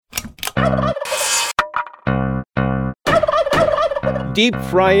deep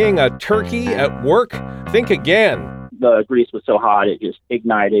frying a turkey at work? Think again. The grease was so hot, it just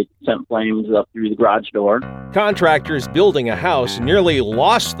ignited, sent flames up through the garage door. Contractors building a house nearly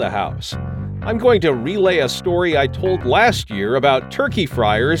lost the house. I'm going to relay a story I told last year about turkey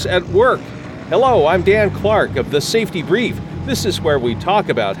fryers at work. Hello, I'm Dan Clark of The Safety Brief. This is where we talk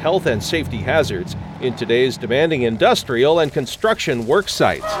about health and safety hazards in today's demanding industrial and construction work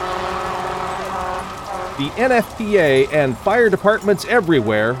sites. The NFPA and fire departments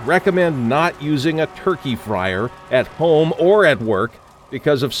everywhere recommend not using a turkey fryer at home or at work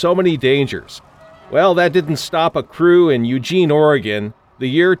because of so many dangers. Well, that didn't stop a crew in Eugene, Oregon, the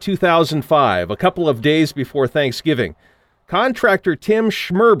year 2005, a couple of days before Thanksgiving. Contractor Tim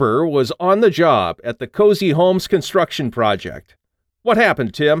Schmerber was on the job at the Cozy Homes construction project. What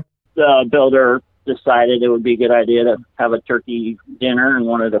happened, Tim? The builder decided it would be a good idea to have a turkey dinner and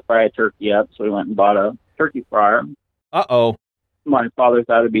wanted to fry a turkey up, so we went and bought a turkey fryer. Uh-oh. My father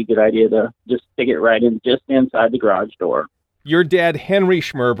thought it'd be a good idea to just stick it right in, just inside the garage door. Your dad, Henry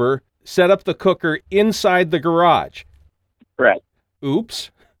Schmerber, set up the cooker inside the garage. Correct.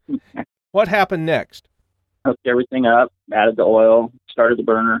 Oops. What happened next? Hooked everything up, added the oil, started the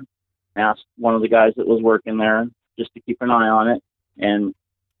burner, asked one of the guys that was working there just to keep an eye on it and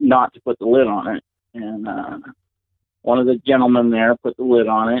not to put the lid on it. And one of the gentlemen there put the lid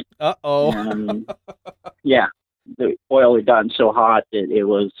on it. Uh-oh. And yeah, the oil had gotten so hot that it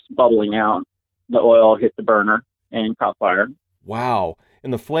was bubbling out. The oil hit the burner and caught fire. Wow.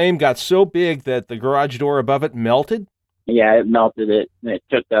 And the flame got so big that the garage door above it melted? Yeah, it melted it. It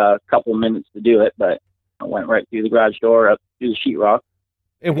took a couple of minutes to do it, but I went right through the garage door, up through the sheetrock.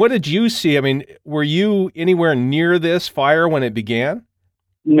 And what did you see? I mean, were you anywhere near this fire when it began?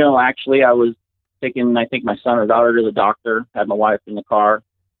 No, actually, I was taking, I think, my son or daughter to the doctor, had my wife in the car.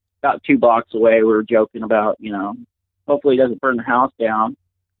 About 2 blocks away, we were joking about, hopefully it doesn't burn the house down.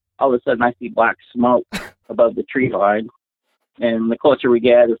 All of a sudden, I see black smoke above the tree line. And the closer we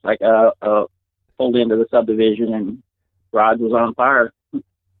get, it's like pulled into the subdivision, and garage was on fire.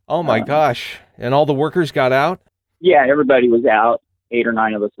 Oh, my gosh. And all the workers got out? Yeah, everybody was out, 8 or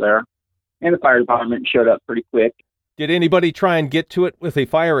 9 of us there. And the fire department showed up pretty quick. Did anybody try and get to it with a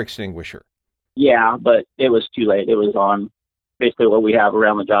fire extinguisher? Yeah, but it was too late. It was on basically what we have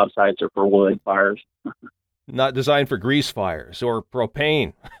around the job sites are for wood fires. Not designed for grease fires or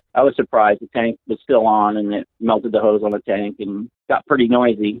propane. I was surprised the tank was still on, and it melted the hose on the tank and got pretty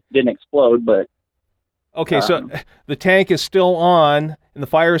noisy. Didn't explode, but... Okay, so the tank is still on, and the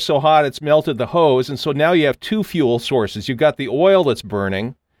fire is so hot it's melted the hose, and so now you have 2 fuel sources. You've got the oil that's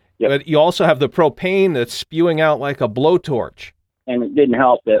burning, yep, but you also have the propane that's spewing out like a blowtorch. And it didn't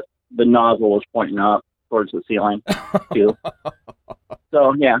help that the nozzle was pointing up towards the ceiling, too.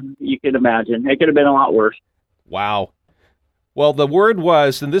 So, yeah, you could imagine. It could have been a lot worse. Wow. Well, the word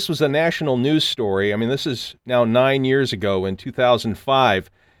was, and this was a national news story, I mean, this is now 9 years ago in 2005,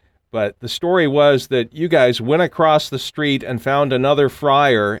 but the story was that you guys went across the street and found another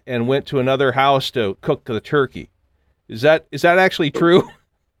fryer and went to another house to cook the turkey. Is that actually true?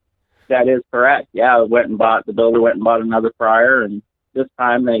 That is correct. Yeah, the builder went and bought another fryer, and this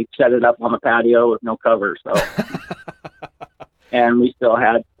time they set it up on the patio with no cover, so. And we still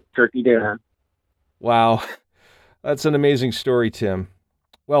had turkey dinner. Wow. That's an amazing story, Tim.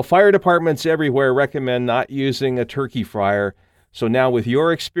 Well, fire departments everywhere recommend not using a turkey fryer. So now with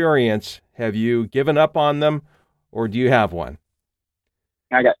your experience, have you given up on them, or do you have one?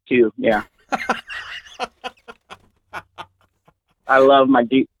 I got 2, yeah. I love my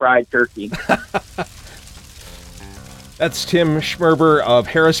deep fried turkey. That's Tim Schmerber of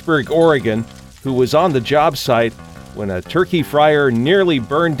Harrisburg, Oregon, who was on the job site when a turkey fryer nearly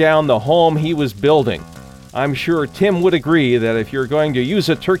burned down the home he was building. I'm sure Tim would agree that if you're going to use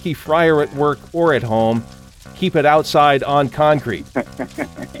a turkey fryer at work or at home, keep it outside on concrete.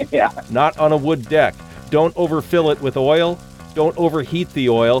 Yeah. Not on a wood deck. Don't overfill it with oil. Don't overheat the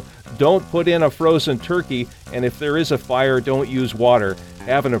oil. Don't put in a frozen turkey. And if there is a fire, don't use water.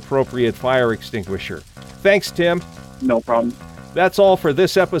 Have an appropriate fire extinguisher. Thanks, Tim. No problem. That's all for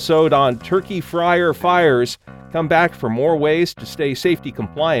this episode on turkey fryer fires. Come back for more ways to stay safety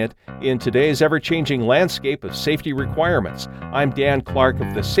compliant in today's ever-changing landscape of safety requirements. I'm Dan Clark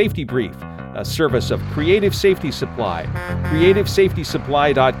of The Safety Brief, a service of Creative Safety Supply,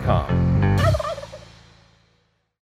 creativesafetysupply.com.